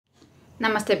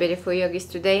Namaste beautiful yogis.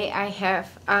 Today I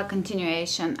have a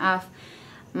continuation of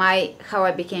my how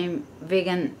I became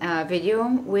vegan video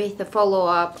with a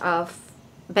follow-up of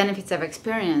benefits I've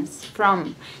experienced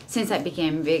from since I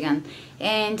became vegan.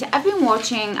 And I've been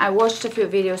I watched a few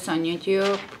videos on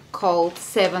YouTube called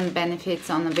 7 benefits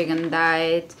on a vegan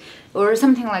diet or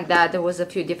something like that. There was a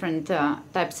few different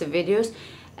types of videos.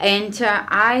 And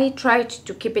I tried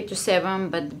to keep it to 7,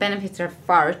 but the benefits are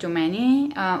far too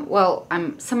many. Well,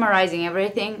 I'm summarizing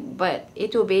everything, but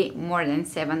it will be more than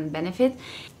 7 benefits.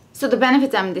 So the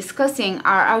benefits I'm discussing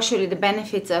are actually the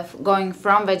benefits of going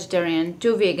from vegetarian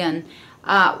to vegan,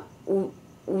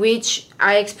 which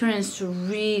I experienced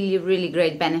really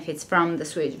great benefits from the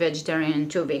switch vegetarian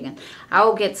to vegan.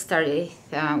 I'll get started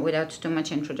without too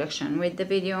much introduction with the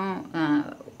video.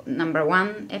 Number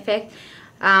 1 effect.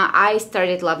 I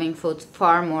started loving food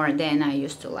far more than I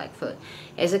used to like food.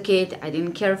 As a kid, I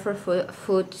didn't care for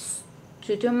food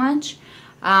too much.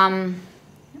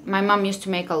 My mom used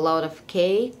to make a lot of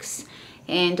cakes,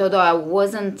 and although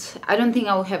I don't think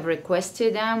I would have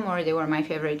requested them or they were my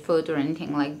favorite food or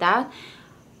anything like that,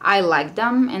 I liked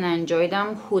them and I enjoyed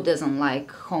them. Who doesn't like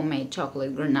homemade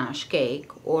chocolate ganache cake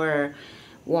or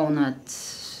walnut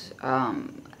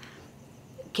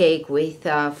cake with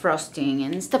frosting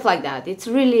and stuff like that? It's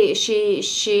really,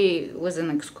 she was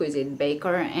an exquisite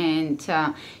baker, and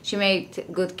she made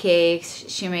good cakes,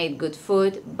 she made good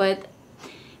food, but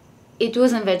it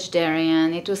wasn't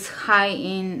vegetarian. It was high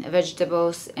in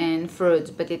vegetables and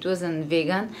fruits, but it wasn't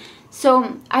vegan.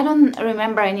 So I don't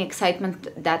remember any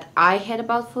excitement that I had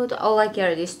about food. All I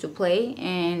cared is to play,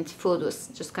 and food was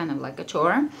just kind of like a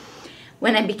chore.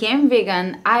 When I became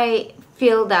vegan, I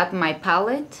feel that my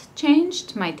palate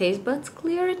changed, my taste buds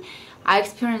cleared. I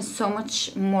experienced so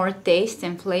much more taste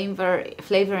and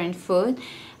flavor in food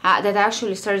that I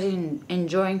actually started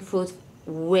enjoying food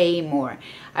way more.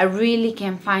 I really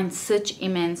can find such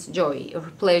immense joy or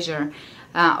pleasure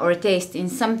or taste in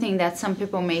something that some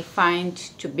people may find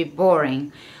to be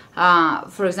boring.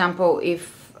 For example,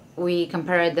 if we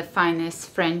compare the finest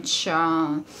French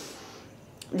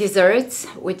desserts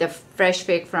with a fresh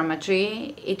fig from a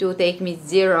tree, it will take me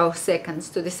 0 seconds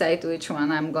to decide which one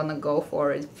I'm gonna go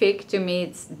for. Fig, to me,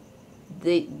 it's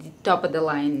the top of the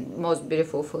line, most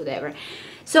beautiful food ever.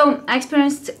 So I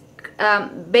experienced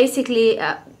basically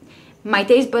my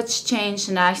taste buds changed,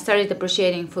 and I started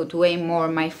appreciating food way more.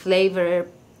 My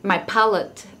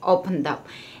palate opened up,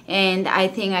 and I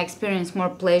think I experienced more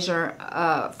pleasure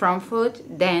from food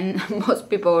than most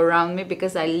people around me,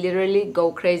 because I literally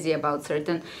go crazy about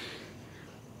certain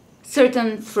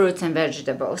fruits and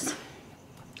vegetables.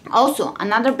 Also,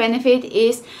 another benefit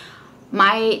is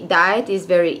my diet is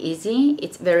very easy,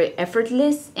 it's very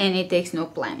effortless, and it takes no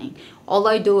planning. All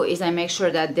I do is I make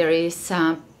sure that there is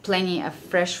plenty of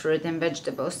fresh fruit and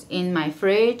vegetables in my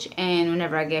fridge, and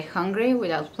whenever I get hungry,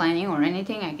 without planning or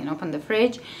anything, I can open the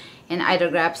fridge and either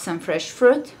grab some fresh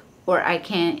fruit, or I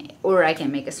can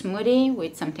make a smoothie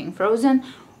with something frozen,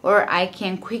 or I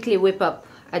can quickly whip up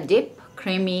a dip,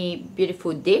 creamy,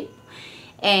 beautiful dip,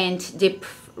 and dip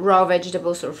raw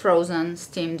vegetables or frozen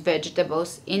steamed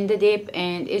vegetables in the dip,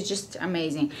 and it's just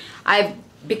amazing. I've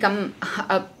become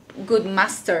a good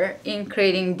master in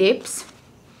creating dips.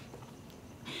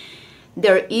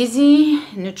 They're easy,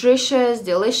 nutritious,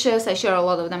 delicious. I share a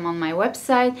lot of them on my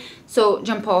website, so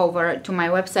jump over to my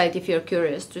website if you're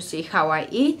curious to see how I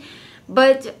eat.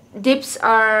 But dips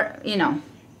are, you know,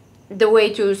 the way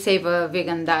to save a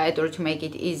vegan diet or to make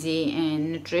it easy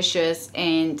and nutritious,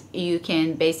 and you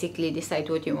can basically decide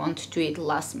what you want to eat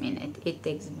last minute. It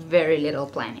takes very little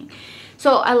planning.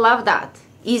 So I love that.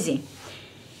 Easy.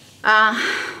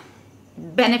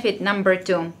 Benefit number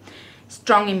 2.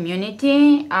 Strong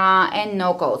immunity and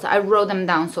no colds. I wrote them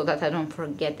down so that I don't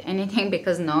forget anything,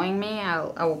 because knowing me,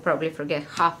 I will probably forget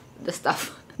half the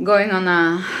stuff. Going on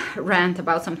a rant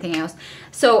about something else.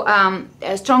 So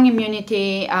strong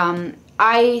immunity.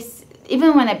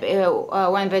 Even when I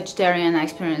went vegetarian, I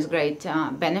experienced great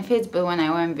benefits, but when I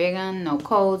went vegan, no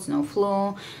colds, no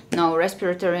flu, no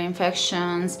respiratory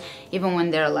infections. Even when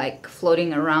they're like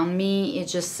floating around me,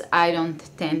 it's just I don't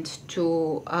tend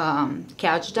to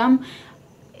catch them.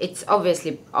 It's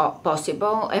obviously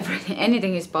possible.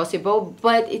 Anything is possible,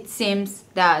 but it seems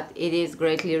that it is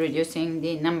greatly reducing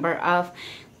the number of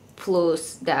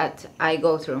flus that I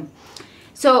go through.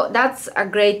 So that's a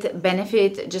great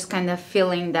benefit, just kind of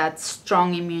feeling that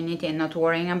strong immunity and not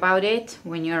worrying about it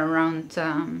when you're around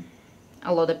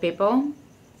a lot of people.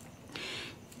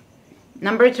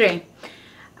 Number 3,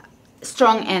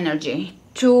 strong energy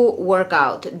to work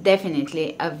out.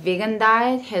 Definitely a vegan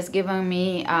diet has given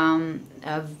me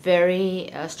a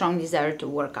very strong desire to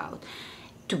work out.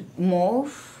 to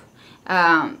move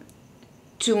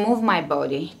my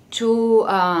body, to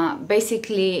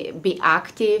basically be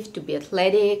active, to be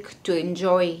athletic, to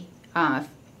enjoy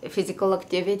physical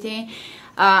activity.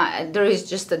 There is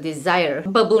just a desire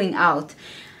bubbling out.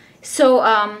 So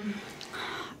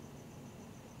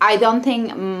I don't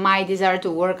think my desire to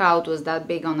work out was that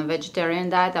big on a vegetarian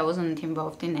diet. I wasn't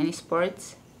involved in any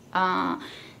sports.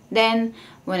 Then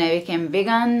when I became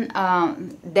vegan,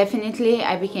 definitely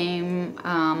I became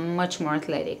much more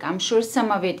athletic. I'm sure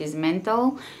some of it is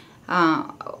mental.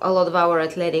 A lot of our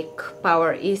athletic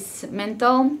power is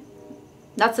mental.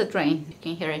 That's a train, you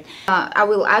can hear it. I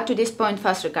will add to this point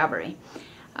fast recovery.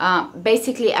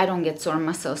 Basically, I don't get sore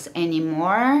muscles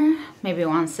anymore. Maybe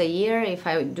once a year if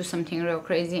I do something real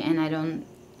crazy and I don't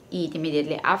eat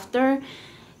immediately after,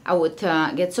 I would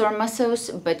get sore muscles,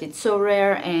 but it's so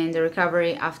rare, and the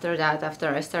recovery after that, after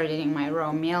I started eating my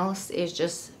raw meals, is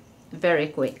just very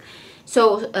quick.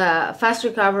 So fast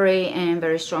recovery and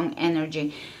very strong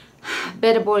energy.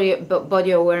 Better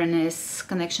body awareness,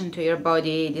 connection to your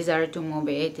body, desire to move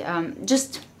it.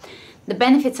 Just the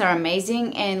benefits are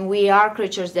amazing, and we are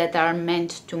creatures that are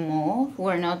meant to move.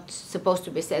 We're not supposed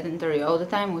to be sedentary all the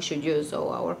time. We should use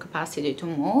all our capacity to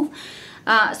move.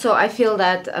 So I feel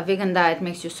that a vegan diet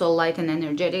makes you so light and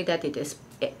energetic that it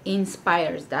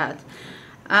inspires that.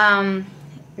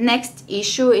 Next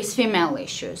issue is female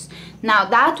issues. Now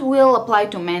that will apply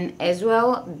to men as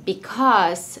well,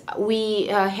 because we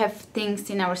have things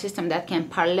in our system that can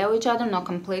parallel each other, not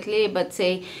completely, but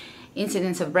say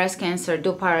incidence of breast cancer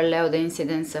do parallel the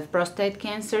incidence of prostate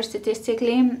cancer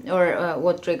statistically, or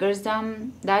what triggers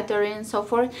them, dietary and so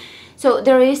forth. So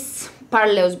there is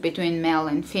parallels between male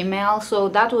and female, so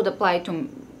that would apply to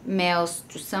males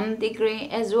to some degree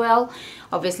as well,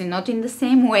 obviously not in the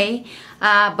same way,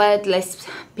 but less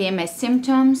PMS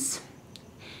symptoms,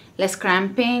 less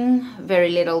cramping, very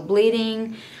little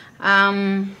bleeding.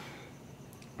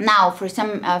 Now for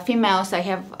some females, I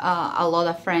have a lot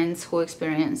of friends who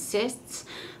experience cysts,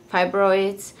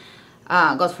 fibroids,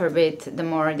 God forbid, the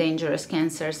more dangerous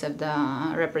cancers of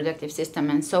the reproductive system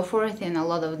and so forth, and a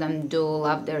lot of them do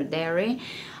love their dairy.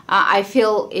 I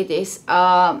feel it is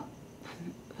a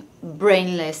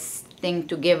brainless thing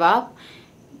to give up,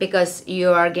 because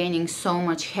you are gaining so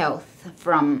much health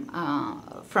from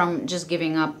just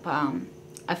giving up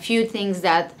a few things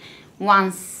that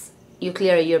once you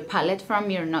clear your palate from,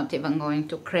 you're not even going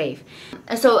to crave.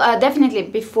 So definitely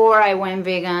before I went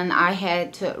vegan, I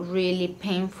had really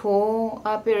painful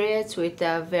periods with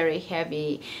very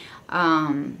heavy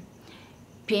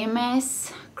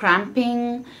PMS,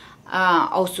 cramping,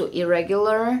 also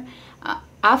irregular.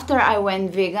 After I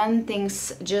went vegan,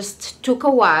 things just took a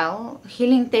while.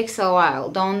 Healing takes a while.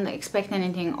 Don't expect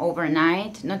anything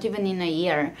overnight, not even in a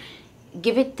year.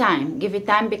 Give it time,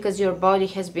 because your body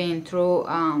has been through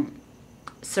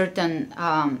certain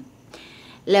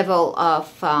level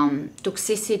of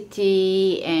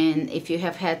toxicity, and if you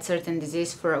have had certain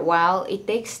disease for a while, it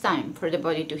takes time for the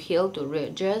body to heal, to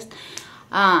readjust,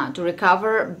 to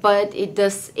recover, but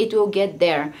it will get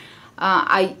there.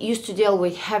 I used to deal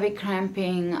with heavy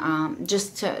cramping,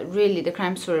 really the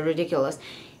cramps were ridiculous,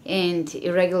 and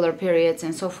irregular periods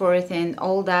and so forth, and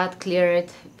all that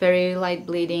cleared, very light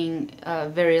bleeding,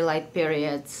 very light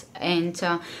periods. And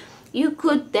you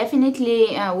could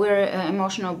definitely, we're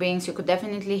emotional beings, you could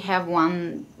definitely have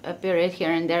one period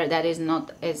here and there that is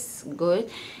not as good,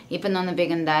 even on a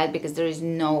vegan diet, because there is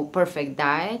no perfect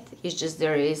diet. It's just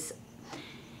there is,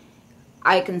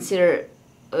 I consider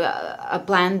a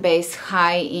plant-based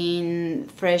high in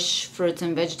fresh fruits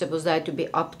and vegetables diet to be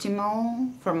optimal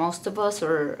for most of us,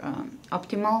 or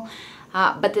optimal,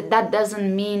 but that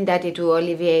doesn't mean that it will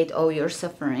alleviate all your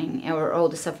suffering or all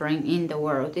the suffering in the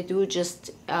world. It will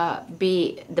just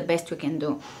be the best we can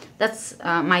do. That's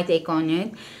my take on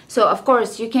it. So of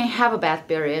course you can have a bad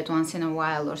period once in a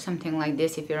while or something like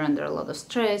this if you're under a lot of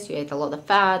stress, you ate a lot of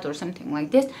fat or something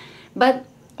like this, but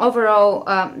overall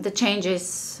the change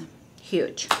is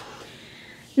huge.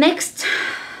 Next,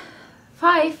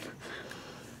 5,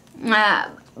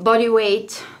 body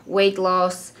weight, weight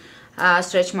loss,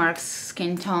 stretch marks,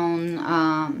 skin tone,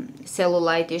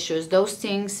 cellulite issues. Those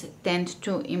things tend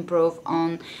to improve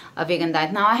on a vegan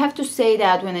diet. Now I have to say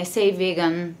that when I say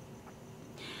vegan,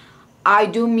 I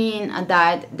do mean a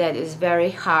diet that is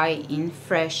very high in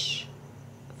fresh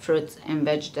fruits and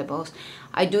vegetables.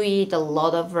 I do eat a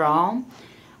lot of raw.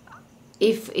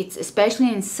 If it's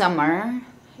especially in summer,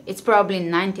 it's probably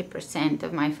 90%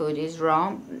 of my food is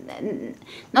raw.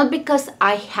 Not because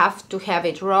I have to have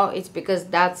it raw, it's because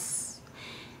that's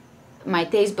my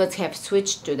taste buds have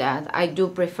switched to that. I do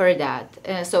prefer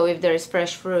that. So if there is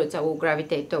fresh fruits, I will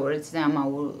gravitate towards them. I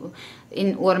will,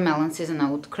 in watermelon season, I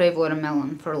would crave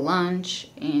watermelon for lunch.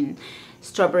 In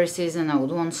strawberry season, I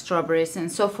would want strawberries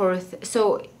and so forth.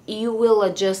 So you will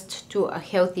adjust to a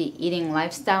healthy eating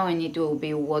lifestyle, and it will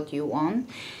be what you want.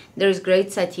 There is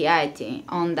great satiety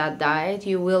on that diet.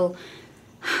 You will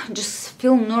just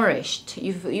feel nourished.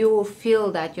 You will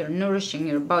feel that you're nourishing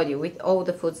your body with all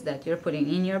the foods that you're putting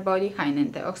in your body, high in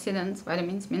antioxidants,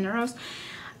 vitamins, minerals.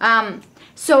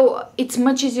 So it's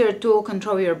much easier to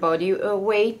control your body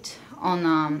weight on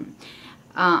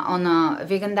a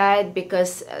vegan diet,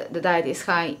 because the diet is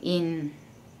high in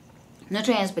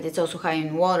nutrients, but it's also high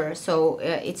in water. So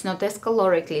it's not as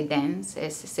calorically dense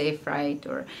as, say, fried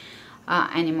or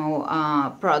animal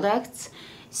products.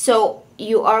 So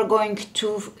you are going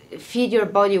to feed your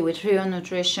body with real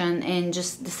nutrition, and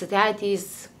just the satiety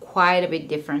is quite a bit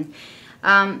different.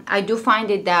 I do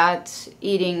find it that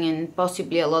eating and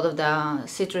possibly a lot of the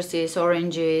citruses,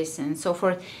 oranges and so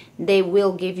forth, they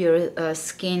will give your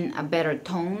skin a better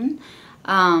tone.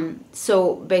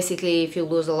 So basically, if you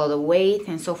lose a lot of weight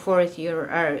and so forth, you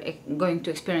are going to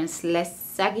experience less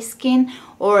saggy skin,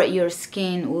 or your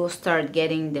skin will start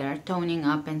getting there, toning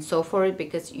up and so forth,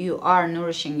 because you are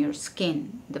nourishing your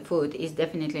skin. The food is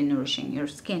definitely nourishing your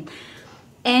skin.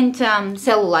 And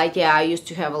cellulite, yeah, I used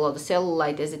to have a lot of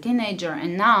cellulite as a teenager,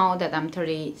 and now that I'm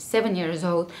 37 years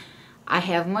old, I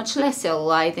have much less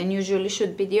cellulite, and usually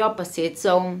should be the opposite.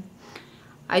 So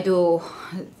I do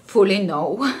fully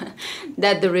know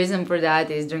that the reason for that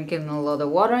is drinking a lot of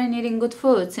water and eating good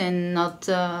foods, and not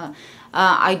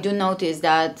I do notice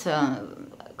that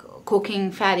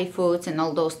cooking fatty foods and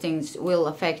all those things will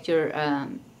affect your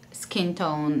skin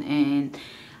tone and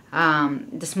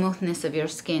the smoothness of your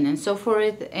skin and so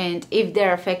forth. And if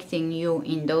they're affecting you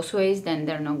in those ways, then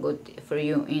they're not good for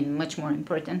you in much more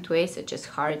important ways, such as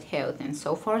heart health and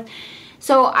so forth.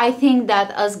 So I think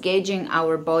that us gauging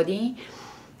our body,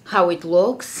 how it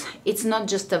looks, it's not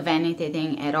just a vanity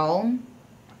thing at all,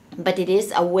 but it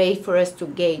is a way for us to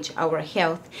gauge our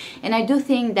health. And I do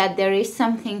think that there is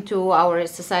something to our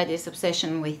society's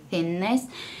obsession with thinness,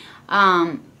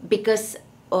 because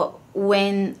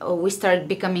when we start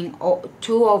becoming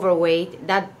too overweight,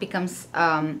 that becomes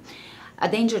a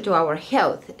danger to our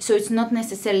health. So it's not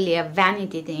necessarily a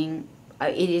vanity thing,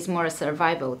 it is more a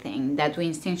survival thing that we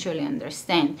instinctually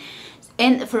understand.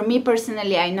 And for me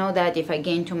personally, I know that if I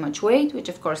gain too much weight, which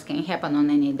of course can happen on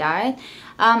any diet,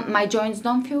 my joints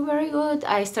don't feel very good.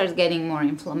 I start getting more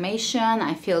inflammation.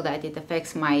 I feel that it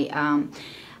affects my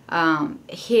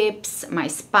hips, my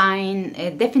spine.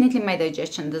 Definitely my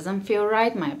digestion doesn't feel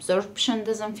right. My absorption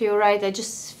doesn't feel right. I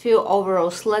just feel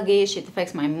overall sluggish. It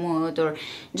affects my mood, or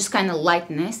just kind of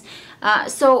lightness.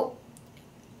 So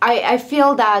I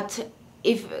feel that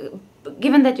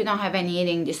given that you don't have any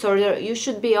eating disorder, you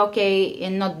should be okay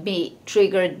and not be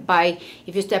triggered by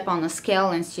if you step on a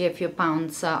scale and see a few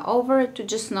pounds over, to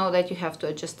just know that you have to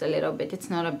adjust a little bit. It's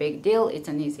not a big deal. It's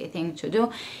an easy thing to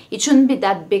do. It shouldn't be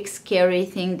that big scary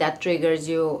thing that triggers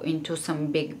you into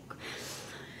some big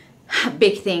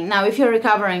thing. Now, if you're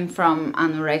recovering from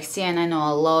anorexia, and I know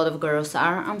a lot of girls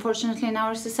are, unfortunately, in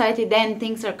our society, then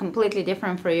things are completely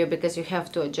different for you, because you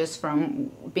have to adjust from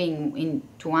being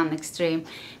into one extreme,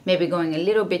 maybe going a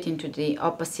little bit into the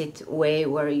opposite way,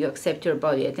 where you accept your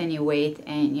body at any weight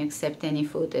and you accept any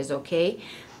food as okay,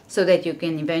 so that you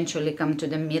can eventually come to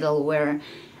the middle, where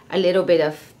a little bit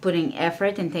of putting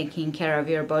effort and taking care of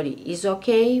your body is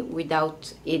okay,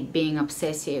 without it being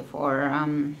obsessive or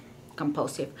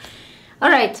compulsive. All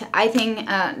right, I think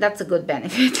that's a good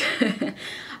benefit.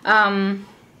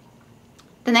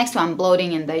 The next one,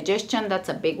 bloating and digestion, that's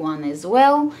a big one as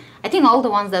well. I think all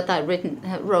the ones that I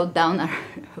wrote down are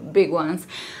big ones.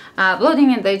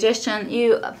 Bloating and digestion,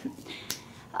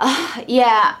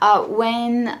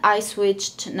 when I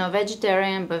switched, no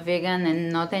vegetarian but vegan,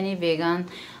 and not any vegan,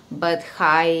 but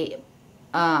high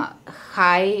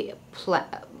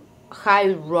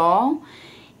raw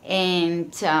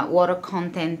and water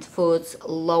content foods,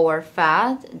 lower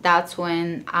fat, that's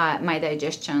when my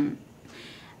digestion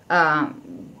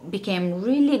became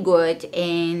really good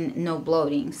and no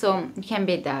bloating. So it can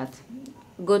be that.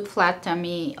 Good flat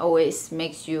tummy always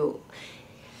makes you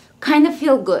kind of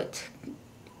feel good.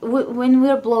 When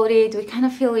we're bloated, we kind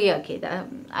of feel yucky.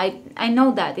 I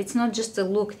know that it's not just a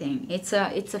look thing. It's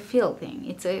a feel thing.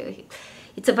 It's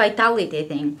a vitality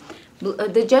thing.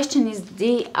 Digestion is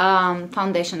the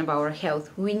foundation of our health.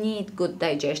 We need good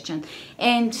digestion,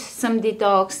 and some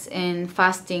detox and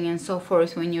fasting and so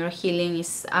forth when you're healing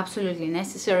is absolutely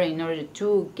necessary in order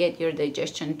to get your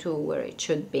digestion to where it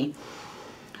should be.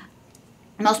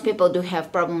 most people do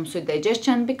have problems with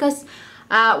digestion because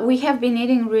we have been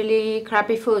eating really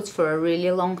crappy foods for a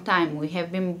really long time. We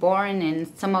have been born, and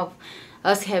some of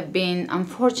us have been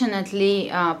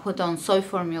unfortunately put on soy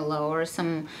formula or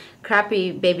some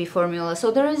crappy baby formula.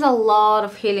 So there is a lot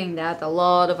of healing that a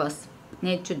lot of us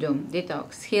need to do.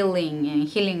 Detox, healing, and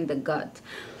healing the gut.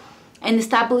 And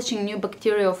establishing new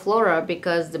bacterial flora,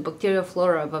 because the bacterial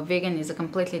flora of a vegan is a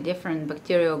completely different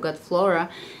bacterial gut flora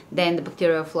than the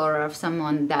bacterial flora of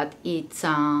someone that eats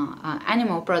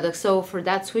animal products. So for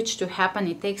that switch to happen,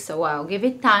 it takes a while. Give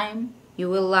it time, you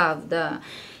will love the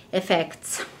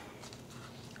effects.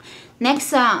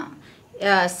 Next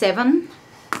 7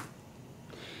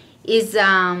 is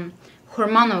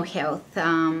hormonal health.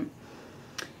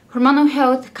 Hormonal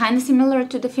health, kind of similar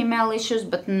to the female issues,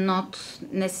 but not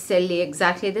necessarily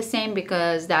exactly the same,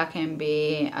 because that can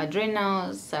be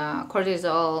adrenals,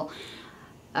 cortisol,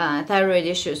 thyroid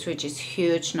issues, which is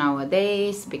huge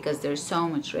nowadays because there's so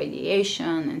much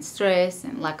radiation and stress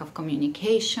and lack of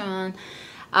communication.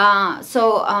 I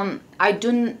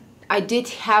did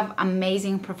have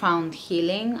amazing, profound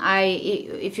healing.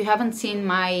 If you haven't seen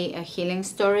my healing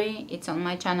story, it's on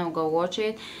my channel, go watch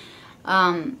it.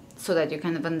 So that you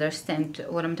kind of understand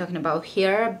what I'm talking about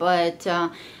here. But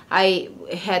I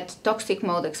had toxic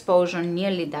mold exposure,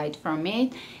 nearly died from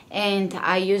it, and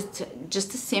I used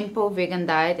just a simple vegan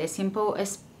diet, as simple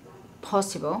as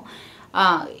possible,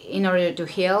 in order to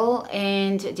heal,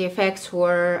 and the effects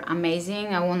were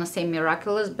amazing. I want to say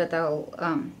miraculous, but I'll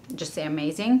just say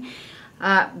amazing,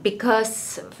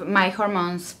 because my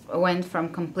hormones went from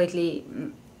completely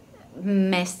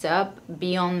messed up,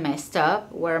 beyond messed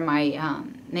up, where my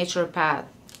naturopath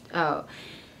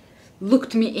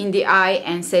looked me in the eye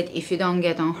and said, if you don't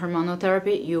get on hormonal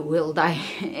therapy, you will die.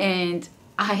 And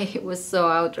I was so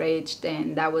outraged,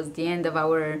 and that was the end of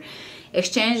our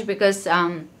exchange, because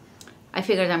I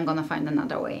figured I'm gonna find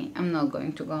another way. I'm not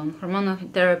going to go on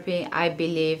hormonal therapy. I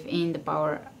believe in the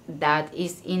power that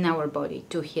is in our body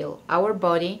to heal. Our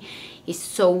body is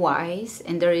so wise,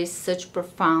 and there is such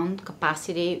profound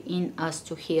capacity in us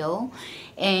to heal.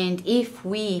 And if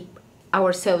we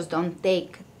ourselves don't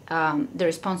take the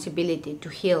responsibility to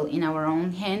heal in our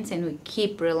own hands, and we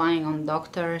keep relying on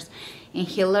doctors and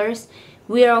healers,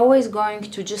 we are always going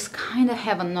to just kind of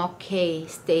have an okay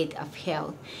state of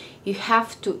health. You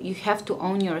have to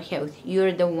own your health.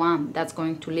 You're the one that's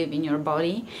going to live in your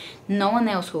body. No one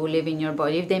else will live in your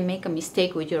body. If they make a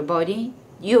mistake with your body,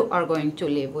 you are going to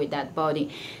live with that body.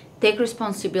 Take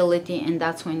responsibility, and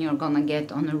that's when you're gonna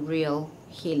get on a real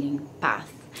healing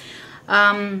path.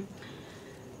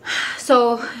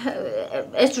 So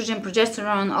estrogen,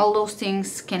 progesterone, all those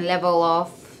things can level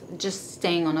off. Just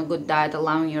staying on a good diet,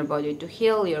 allowing your body to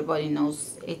heal. Your body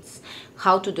knows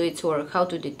how to do its work, how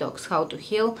to detox, how to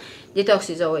heal. Detox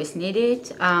is always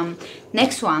needed.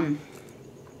 Next one,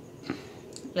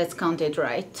 let's count it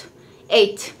right.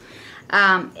 8.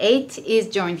 8 is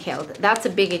joint health. That's a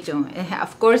biggie too.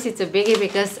 Of course, it's a biggie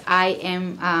because I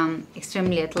am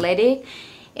extremely athletic.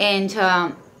 And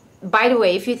by the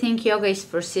way, if you think yoga is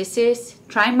for sissies,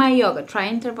 try my yoga, try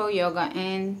interval yoga,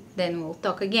 and then we'll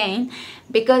talk again,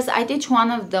 because I teach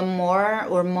one of the more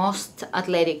or most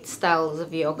athletic styles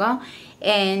of yoga,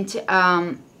 and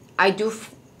I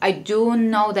do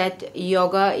know that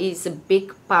yoga is a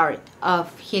big part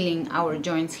of healing our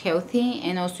joints healthy,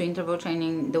 and also interval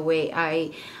training, the way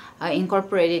I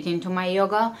incorporate it into my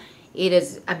yoga. It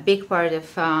is a big part of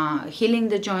healing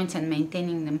the joints and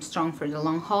maintaining them strong for the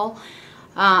long haul.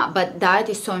 But diet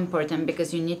is so important,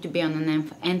 because you need to be on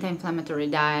an anti-inflammatory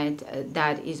diet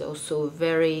that is also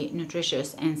very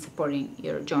nutritious and supporting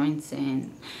your joints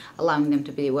and allowing them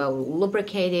to be well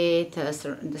lubricated, the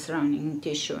surrounding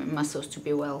tissue and muscles to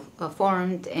be well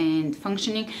formed and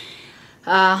functioning.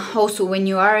 Also, when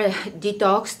you are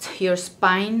detoxed, your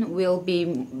spine will be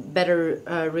better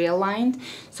realigned,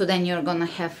 so then you're gonna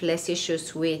have less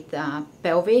issues with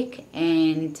pelvic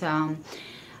and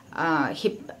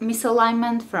hip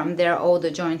misalignment. From there, all the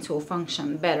joints will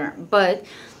function better. But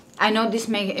I know this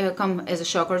may come as a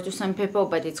shocker to some people,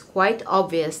 but it's quite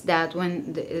obvious that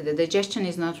when the digestion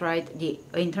is not right, the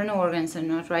internal organs are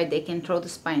not right, they can throw the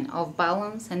spine off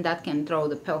balance, and that can throw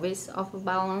the pelvis off of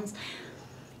balance,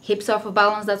 hips off of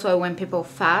balance. That's why when people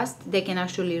fast, they can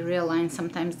actually realign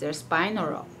sometimes their spine,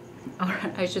 or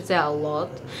I should say a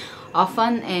lot,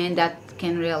 often, and that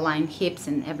can realign hips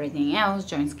and everything else.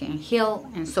 Joints can heal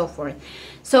and so forth.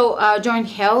 So joint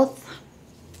health,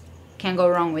 can't go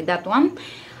wrong with that one.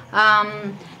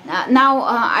 Now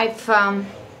I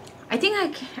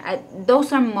think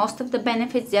those are most of the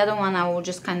benefits. The other one I will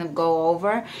just kind of go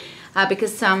over,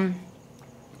 because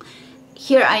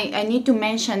here I need to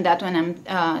mention that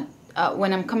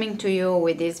when I'm coming to you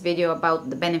with this video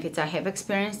about the benefits I have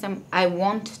experienced, I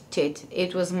wanted,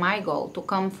 it was my goal to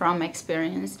come from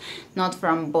experience, not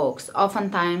from books.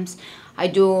 Oftentimes I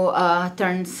do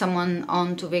turn someone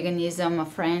on to veganism, a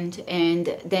friend,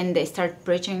 and then they start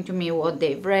preaching to me what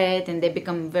they've read, and they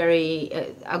become very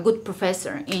a good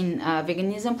professor in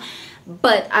veganism.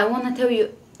 But I want to tell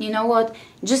you, you know what,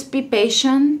 just be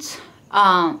patient.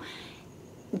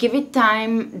 Give it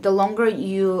time. The longer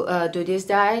you do this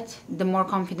diet, the more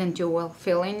confident you will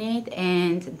feel in it,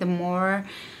 and the more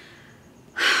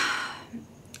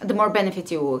benefits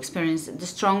you will experience, the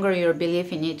stronger your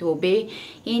belief in it will be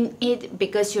in it,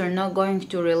 because you're not going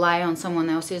to rely on someone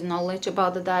else's knowledge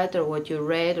about the diet or what you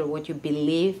read or what you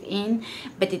believe in,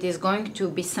 but it is going to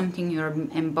be something you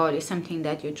embody, something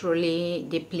that you truly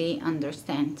deeply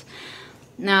understand.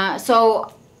 Now,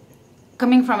 so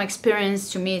coming from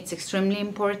experience, to me it's extremely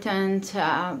important,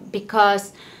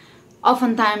 because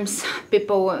oftentimes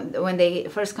people, when they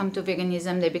first come to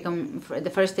veganism, they become,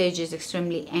 the first stage is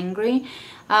extremely angry,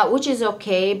 which is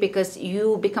okay, because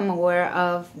you become aware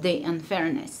of the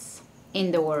unfairness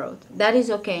in the world. That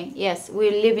is okay. Yes, we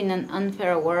live in an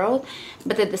unfair world,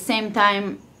 but at the same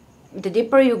time, the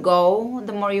deeper you go,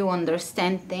 the more you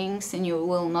understand things, and you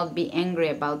will not be angry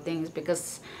about things,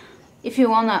 because if you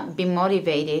want to be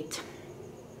motivated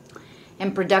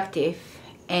and productive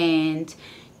and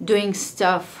doing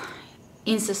stuff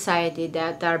in society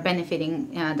that are benefiting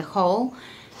the whole,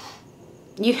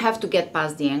 you have to get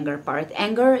past the anger part.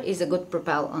 Anger is a good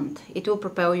propellant. It will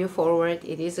propel you forward.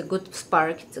 It is a good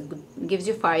spark. Gives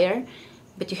you fire,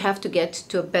 but you have to get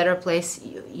to a better place,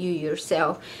 you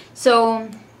yourself. So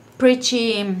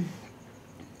preachy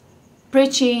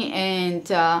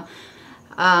and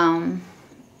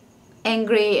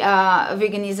angry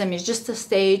veganism is just a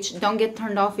stage. Don't get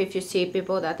turned off if you see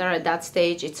people that are at that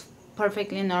stage. It's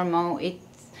perfectly normal.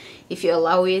 If you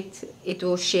allow it, it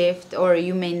will shift, or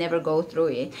you may never go through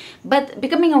it. But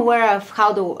becoming aware of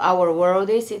how our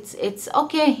world is, it's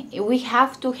okay. We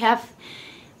have to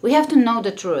know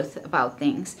the truth about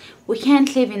things. We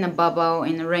can't live in a bubble,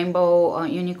 in a rainbow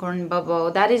unicorn bubble.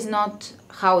 That is not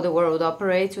how the world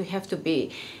operates. We have to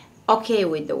be okay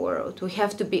with the world. We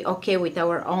have to be okay with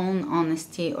our own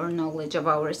honesty or knowledge of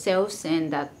ourselves,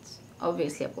 and that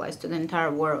obviously applies to the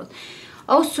entire world.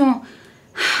 Also,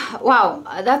 wow,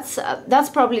 that's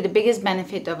probably the biggest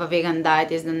benefit of a vegan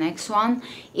diet is the next one.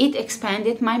 It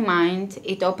expanded my mind,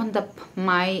 it opened up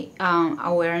my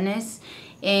awareness,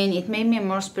 and it made me a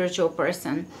more spiritual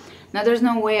person. Now, there's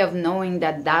no way of knowing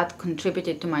that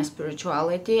contributed to my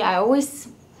spirituality. I always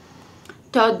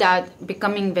thought that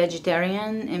becoming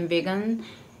vegetarian and vegan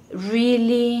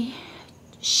really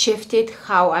shifted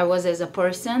how I was as a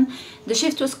person. The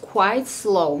shift was quite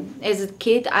slow. As a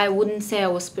kid, I wouldn't say I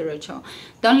was spiritual.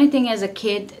 The only thing as a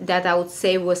kid that I would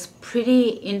say was pretty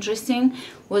interesting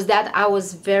was that I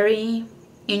was very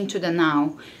into the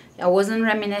now. I wasn't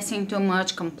reminiscing too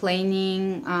much,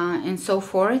 complaining and so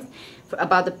forth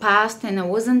about the past, and I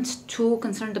wasn't too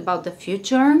concerned about the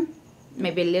future,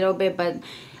 maybe a little bit, but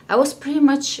I was pretty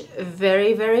much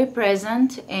very, very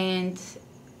present, and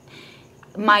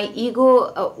my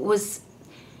ego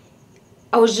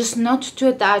I was just not too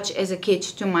attached as a kid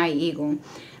to my ego.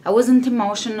 I wasn't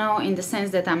emotional in the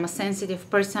sense that I'm a sensitive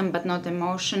person, but not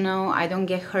emotional. I don't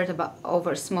get hurt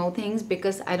over small things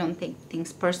because I don't take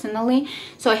things personally.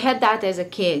 So I had that as a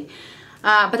kid.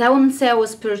 But I wouldn't say I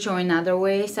was spiritual in other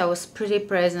ways. I was pretty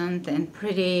present and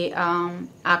pretty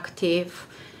active.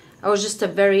 I was just a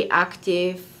very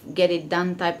active, get it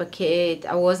done type of kid.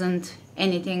 I wasn't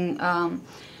anything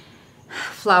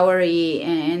flowery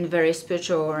and very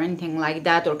spiritual or anything like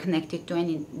that, or connected to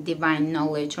any divine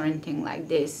knowledge or anything like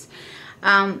this.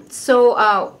 So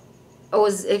I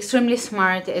was extremely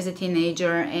smart as a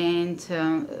teenager, and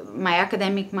my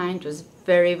academic mind was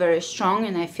very, very strong,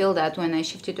 and I feel that when I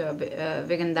shifted to a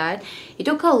vegan diet, it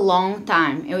took a long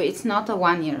time. It's not a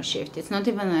 1-year shift, it's not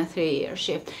even a 3-year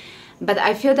shift, but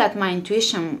I feel that my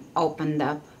intuition opened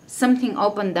up. Something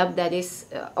opened up that is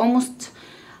almost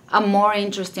a more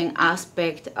interesting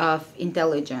aspect of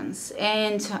intelligence,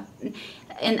 and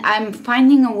I'm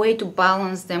finding a way to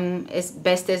balance them as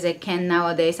best as I can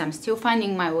nowadays. I'm still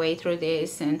finding my way through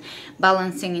this and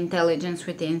balancing intelligence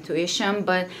with intuition,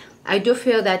 but I do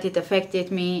feel that it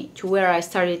affected me to where I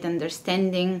started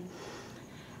understanding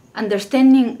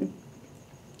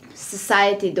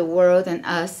society, the world, and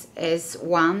us as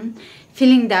one,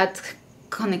 feeling that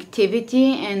connectivity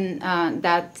and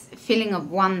that feeling of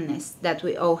oneness that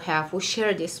we all have. We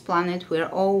share this planet, we're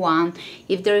all one.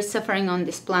 If there is suffering on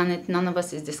this planet, none of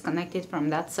us is disconnected from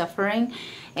that suffering.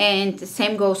 And the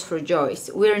same goes for joys.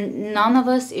 None of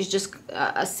us is just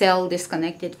a cell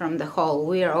disconnected from the whole.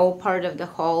 We are all part of the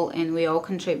whole and we all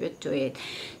contribute to it.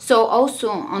 So also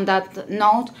on that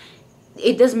note,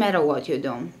 it doesn't matter what you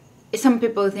do. Some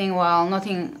people think, well,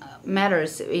 nothing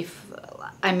matters if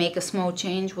I make a small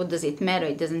change. What does it matter?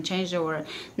 It doesn't change the world.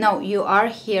 No, you are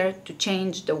here to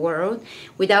change the world.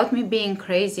 Without me being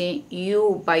crazy,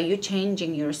 by you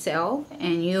changing yourself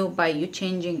and by you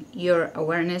changing your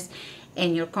awareness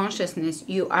and your consciousness,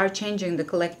 you are changing the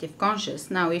collective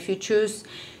conscious. Now, if you choose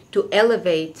to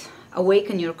elevate,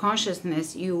 awaken your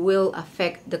consciousness, you will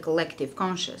affect the collective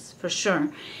conscious, for sure.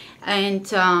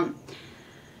 And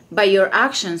by your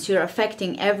actions, you're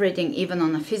affecting everything, even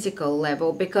on a physical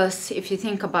level, because if you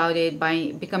think about it,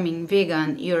 by becoming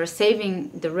vegan, you're saving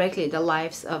directly the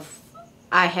lives of,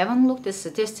 I haven't looked at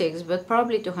statistics, but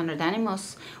probably 200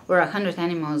 animals or 100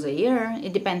 animals a year.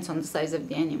 It depends on the size of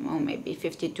the animal, maybe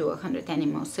 50 to 100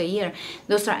 animals a year.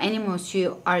 Those are animals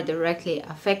you are directly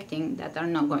affecting that are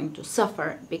not going to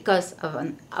suffer because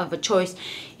of a choice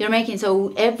you're making.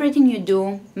 So everything you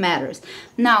do matters.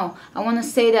 Now, I want to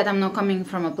say that I'm not coming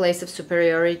from a place of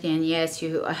superiority and yes,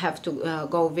 you have to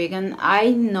go vegan. I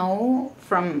know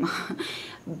from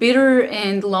bitter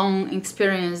and long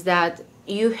experience that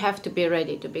you have to be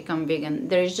ready to become vegan.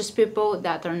 There is just people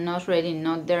that are not ready,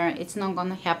 not there. It's not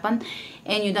gonna happen,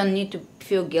 and you don't need to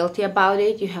feel guilty about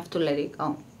it. You have to let it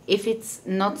go. If it's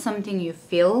not something you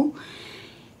feel,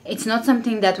 it's not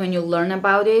something that when you learn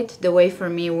about it, the way for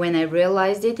me when I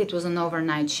realized it, it was an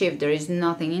overnight shift. There is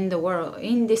nothing in the world,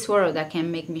 in this world, that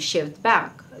can make me shift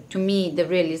back. To me, the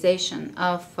realization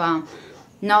of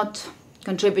not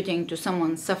contributing to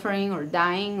someone suffering or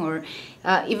dying, or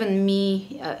even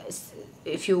me,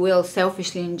 if you will,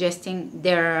 selfishly ingesting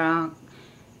their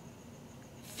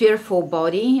fearful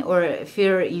body or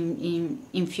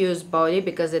fear-infused body,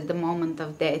 because at the moment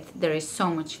of death there is so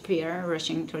much fear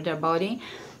rushing through their body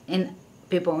and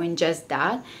people ingest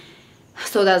that.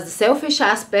 So that's the selfish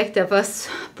aspect of us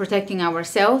protecting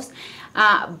ourselves.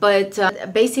 But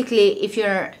basically, if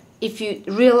you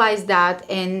realize that,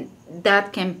 and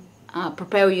that can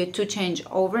propel you to change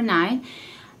overnight.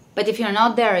 But if you're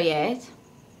not there yet,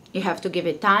 you have to give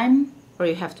it time, or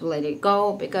you have to let it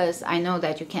go, because I know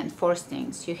that you can't force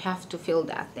things. You have to feel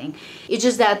that thing. It's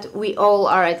just that we all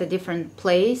are at a different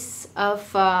place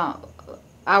of our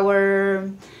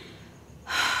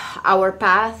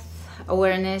path,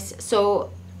 awareness. So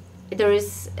there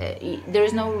is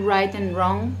no right and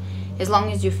wrong, as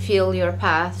long as you feel your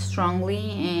path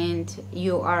strongly and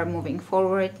you are moving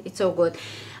forward. It's all good.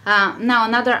 Now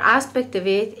another aspect of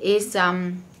it is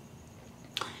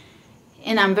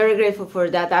and I'm very grateful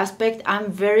for that aspect.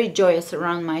 I'm very joyous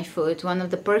around my food. One of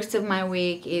the perks of my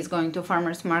week is going to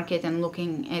farmer's market and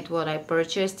looking at what I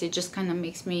purchased. It just kind of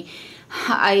makes me,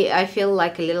 I feel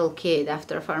like a little kid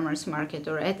after a farmer's market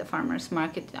or at a farmer's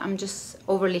market. I'm just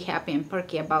overly happy and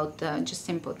perky about just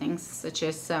simple things such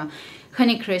as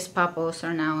Honeycrisp apples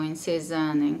are now in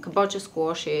season, and kabocha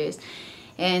squashes,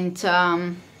 and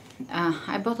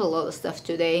I bought a lot of stuff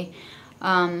today.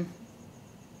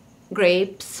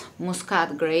 Grapes,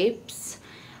 muscat grapes,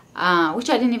 which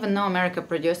I didn't even know America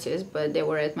produces, but they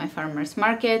were at my farmer's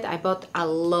market. I bought a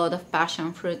lot of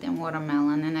passion fruit and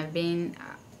watermelon, and I've been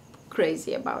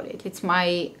crazy about it. It's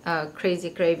my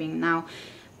crazy craving now.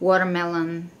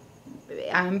 Watermelon.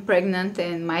 I'm pregnant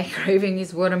and my craving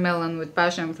is watermelon with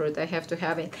passion fruit. I have to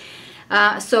have it.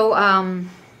 That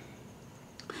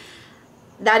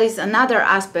is another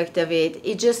aspect of it.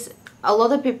 It just, a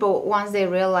lot of people, once they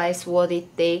realize what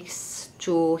it takes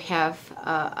to have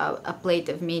a plate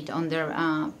of meat on their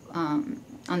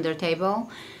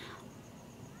table,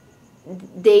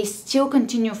 they still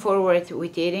continue forward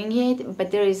with eating it,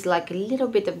 but there is like a little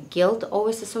bit of guilt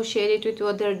always associated with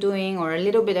what they're doing, or a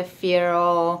little bit of fear.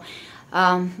 Oh,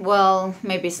 well,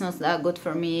 maybe it's not that good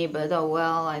for me, but oh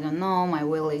well, I don't know, my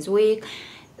will is weak.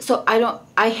 So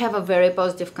I have a very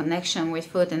positive connection with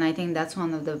food, and I think that's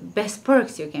one of the best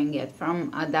perks you can get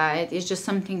from a diet. It's just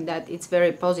something that it's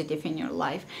very positive in your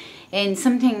life, and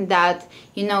something that,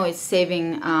 you know, it's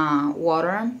saving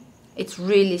water. It's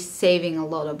really saving a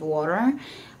lot of water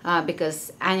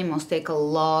because animals take a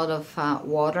lot of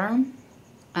water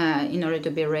in order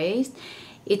to be raised.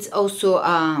 It's also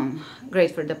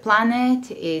great for the planet.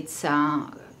 It's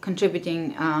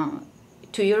contributing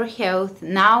to your health.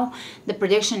 Now the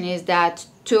prediction is that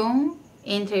 2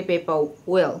 in 3 people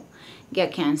will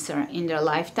get cancer in their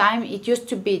lifetime. It used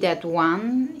to be that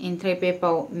 1 in 3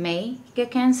 people may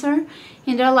get cancer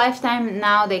in their lifetime.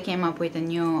 Now they came up with a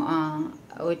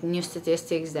new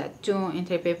statistics that 2 in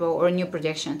 3 people, or new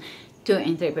projection, 2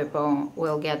 in 3 people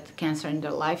will get cancer in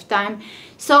their lifetime.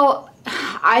 So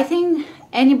I think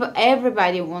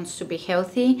everybody wants to be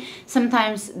healthy.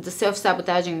 Sometimes the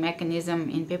self-sabotaging mechanism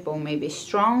in people may be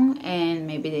strong, and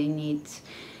maybe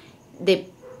they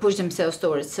push themselves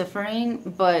towards suffering,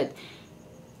 but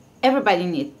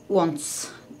everybody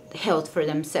wants health for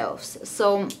themselves.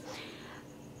 So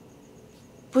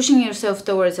pushing yourself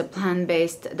towards a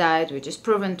plant-based diet, which is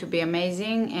proven to be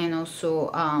amazing, and also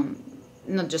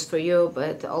not just for you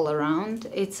but all around,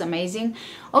 it's amazing.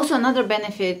 Also, another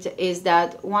benefit is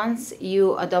that once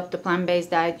you adopt a plant-based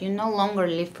diet, you no longer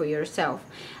live for yourself.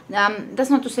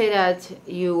 That's not to say that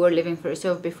you were living for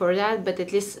yourself before that, but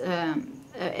at least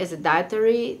as a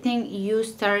dietary thing, you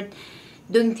start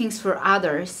doing things for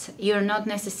others. You're not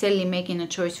necessarily making a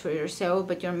choice for yourself,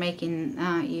 but you're making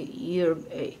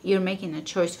a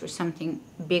choice for something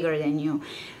bigger than you.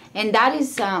 And that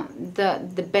is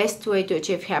the best way to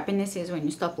achieve happiness, is when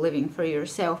you stop living for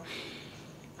yourself.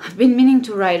 I've been meaning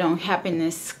to write on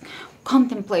happiness,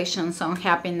 contemplations on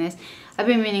happiness. I've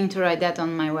been meaning to write that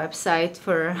on my website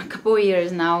for a couple of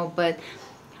years now, but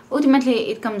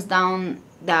ultimately it comes down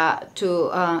that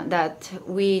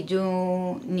we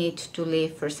do need to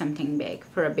live for something big,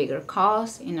 for a bigger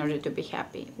cause, in order to be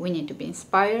happy. We need to be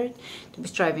inspired, to be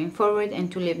striving forward,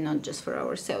 and to live not just for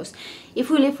ourselves.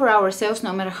 If we live for ourselves,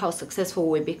 no matter how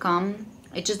successful we become,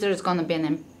 it's just there's going to be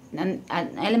an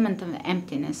element of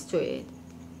emptiness to it.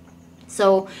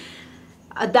 So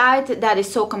a diet that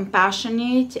is so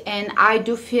compassionate, and I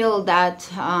do feel that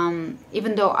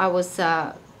even though I was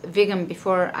vegan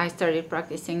before I started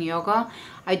practicing yoga,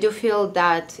 I do feel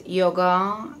that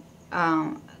yoga,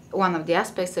 one of the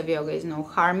aspects of yoga is no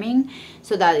harming.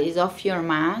 So that is off your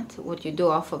mat. What you do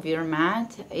off of your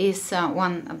mat is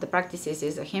one of the practices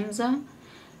is ahimsa,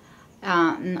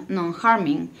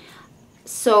 non-harming.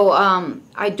 So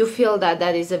I do feel that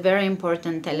that is a very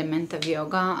important element of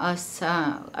yoga, us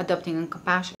adopting a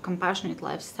compassionate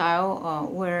lifestyle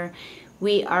where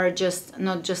we are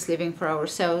not just living for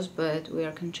ourselves, but we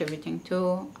are contributing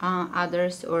to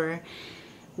others, or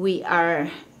we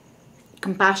are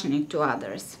compassionate to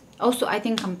others. Also, I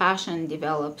think compassion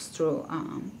develops through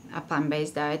a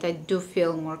plant-based diet. I do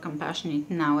feel more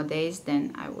compassionate nowadays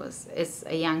than I was as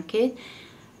a young kid.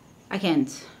 I can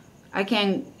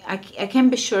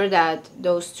be sure that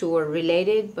those two are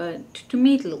related, but to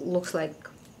me it looks like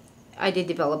I did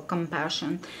develop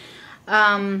compassion.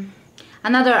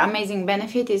 Another amazing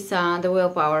benefit is the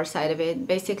willpower side of it.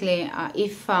 Basically,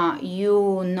 if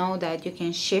you know that you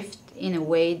can shift in a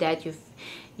way that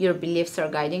your beliefs are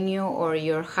guiding you, or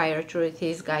your higher truth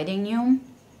is guiding you,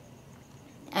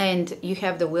 and you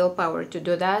have the willpower to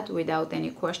do that without any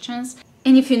questions,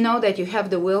 and if you know that you have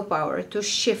the willpower to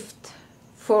shift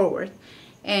forward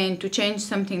and to change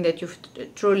something that you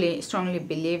truly strongly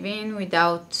believe in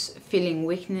without feeling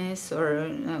weakness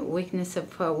or weakness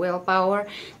of willpower,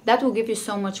 that will give you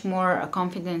so much more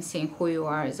confidence in who you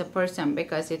are as a person,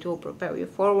 because it will propel you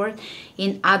forward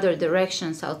in other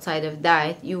directions outside of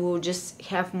that. You will just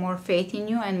have more faith in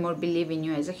you and more belief in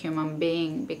you as a human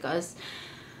being, because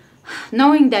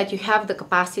knowing that you have the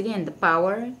capacity and the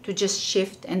power to just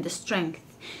shift, and the strength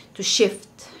to shift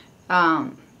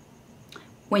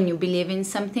when you believe in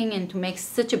something and to make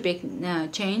such a big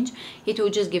change, it will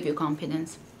just give you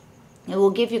confidence. It will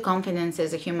give you confidence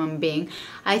as a human being.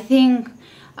 I think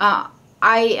I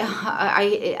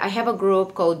have a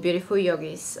group called Beautiful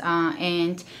Yogis,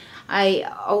 and I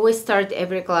always start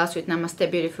every class with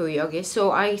Namaste Beautiful Yogi.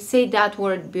 So I say that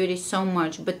word beauty so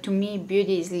much, but to me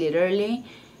beauty is literally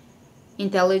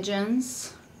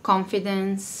intelligence,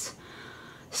 confidence,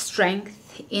 strength,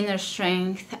 inner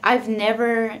strength. I've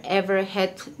never ever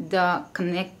had the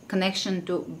connection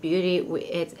to beauty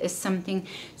as something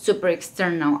super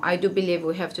external. I do believe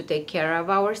we have to take care of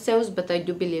ourselves, but I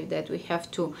do believe that we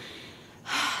have to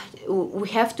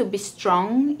be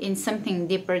strong in something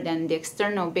deeper than the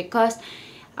external, because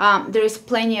there is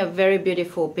plenty of very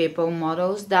beautiful people,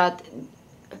 models that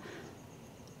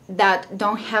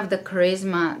don't have the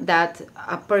charisma that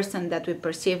a person that we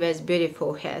perceive as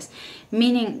beautiful has.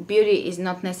 Meaning, beauty is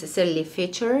not necessarily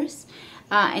features,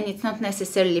 and it's not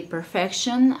necessarily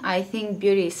perfection. I think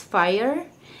beauty is fire,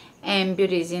 and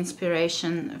beauty is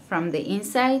inspiration from the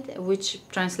inside, which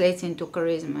translates into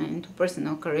charisma, into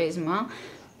personal charisma.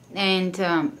 And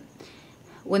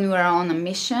when we're on a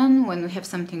mission, when we have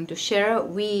something to share,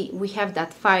 we have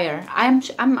that fire. I'm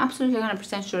absolutely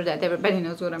 100% sure that everybody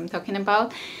knows what I'm talking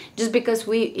about, just because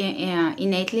we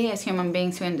innately as human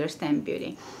beings, we understand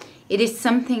beauty. It is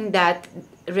something that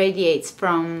radiates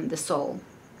from the soul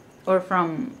or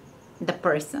from the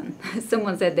person.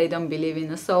 Someone said they don't believe in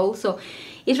the soul, so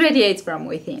it radiates from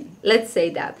within, let's say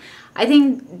that. I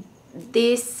think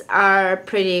these are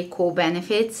pretty cool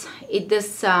benefits. It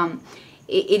does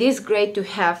it is great to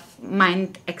have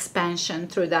mind expansion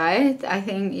through diet. I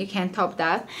think you can't top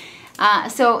that.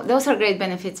 So those are great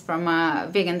benefits from a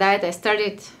vegan diet. I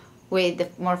started with the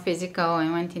more physical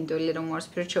and went into a little more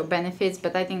spiritual benefits,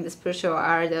 but I think the spiritual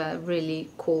are the really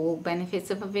cool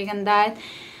benefits of a vegan diet.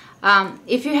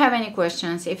 If you have any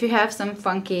questions, if you have some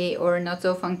funky or not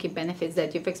so funky benefits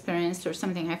that you've experienced or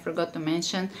something I forgot to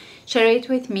mention, share it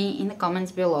with me in the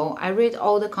comments below. I read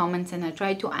all the comments and I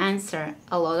try to answer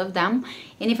a lot of them.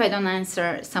 And if I don't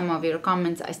answer some of your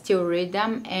comments, I still read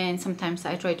them, and sometimes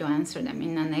I try to answer them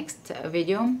in the next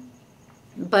video.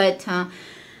 But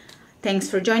thanks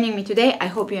for joining me today. I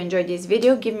hope you enjoyed this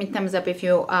video. Give me a thumbs up if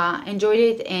you enjoyed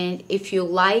it, and if you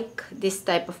like this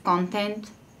type of content,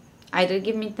 either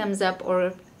give me a thumbs up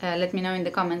or let me know in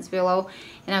the comments below,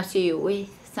 and I'll see you with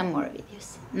some more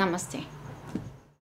videos. Namaste.